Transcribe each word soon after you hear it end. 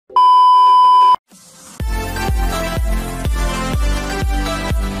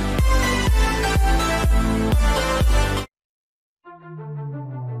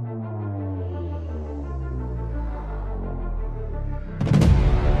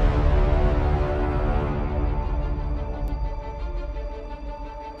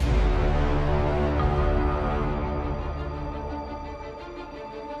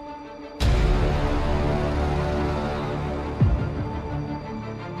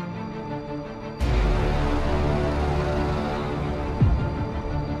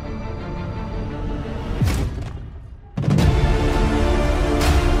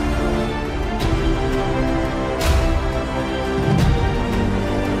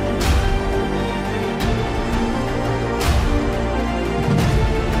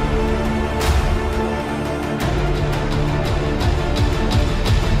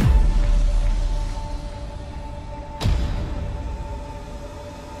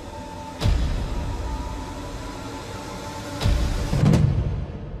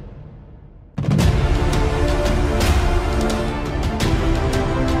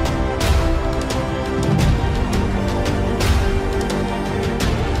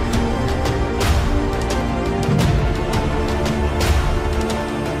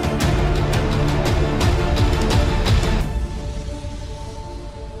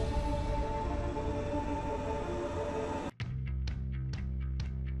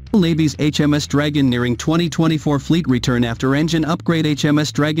Navy's HMS Dragon nearing 2024 fleet return after engine upgrade.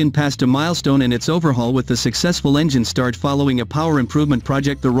 HMS Dragon passed a milestone in its overhaul with the successful engine start following a power improvement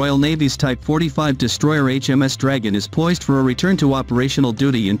project. The Royal Navy's Type 45 destroyer HMS Dragon is poised for a return to operational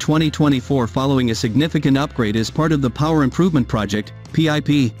duty in 2024 following a significant upgrade as part of the Power Improvement Project,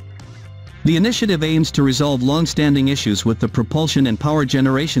 PIP. The initiative aims to resolve long-standing issues with the propulsion and power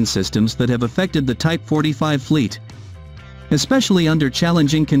generation systems that have affected the Type 45 fleet. Especially under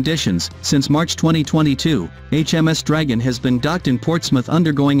challenging conditions, since March 2022, HMS Dragon has been docked in Portsmouth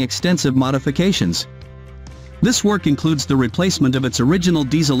undergoing extensive modifications. This work includes the replacement of its original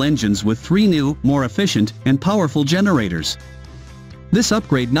diesel engines with 3 new, more efficient, and powerful generators. This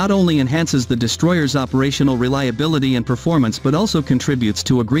upgrade not only enhances the destroyer's operational reliability and performance but also contributes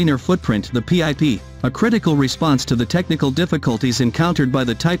to a greener footprint. The PIP, a critical response to the technical difficulties encountered by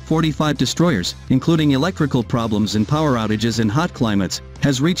the Type 45 destroyers, including electrical problems and power outages in hot climates,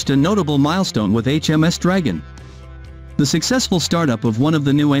 has reached a notable milestone with HMS Dragon. The successful startup of one of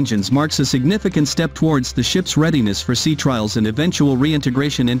the new engines marks a significant step towards the ship's readiness for sea trials and eventual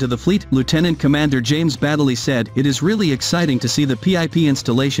reintegration into the fleet. Lieutenant Commander James Baddeley said, "It is really exciting to see the PIP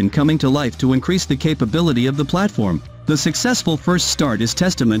installation coming to life to increase the capability of the platform. The successful first start is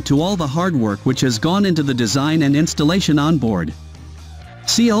testament to all the hard work which has gone into the design and installation on board."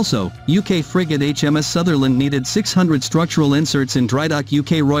 See also, UK frigate HMS Sutherland needed 600 structural inserts in drydock.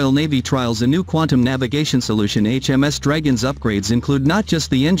 UK Royal Navy trials a new quantum navigation solution. HMS Dragon's upgrades include not just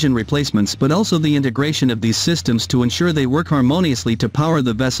the engine replacements but also the integration of these systems to ensure they work harmoniously to power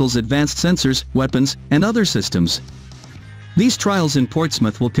the vessel's advanced sensors, weapons, and other systems. These trials in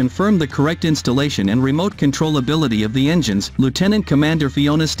Portsmouth will confirm the correct installation and remote controllability of the engines. Lieutenant Commander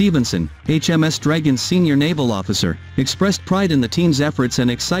Fiona Stevenson, HMS Dragon's senior naval officer, expressed pride in the team's efforts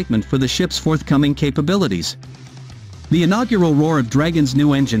and excitement for the ship's forthcoming capabilities. The inaugural roar of Dragon's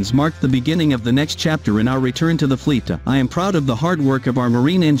new engines marked the beginning of the next chapter in our return to the fleet. I am proud of the hard work of our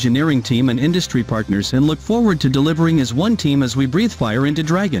marine engineering team and industry partners and look forward to delivering as one team as we breathe fire into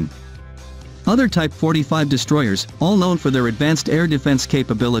Dragon. Other Type 45 destroyers, all known for their advanced air defense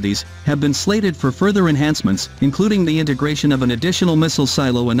capabilities, have been slated for further enhancements, including the integration of an additional missile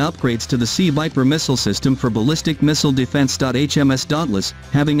silo and upgrades to the Sea Viper missile system for ballistic missile defense. HMS Dauntless,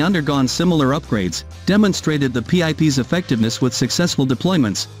 having undergone similar upgrades, demonstrated the PIP's effectiveness with successful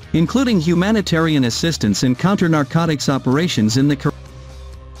deployments, including humanitarian assistance and counter-narcotics operations in the Caribbean.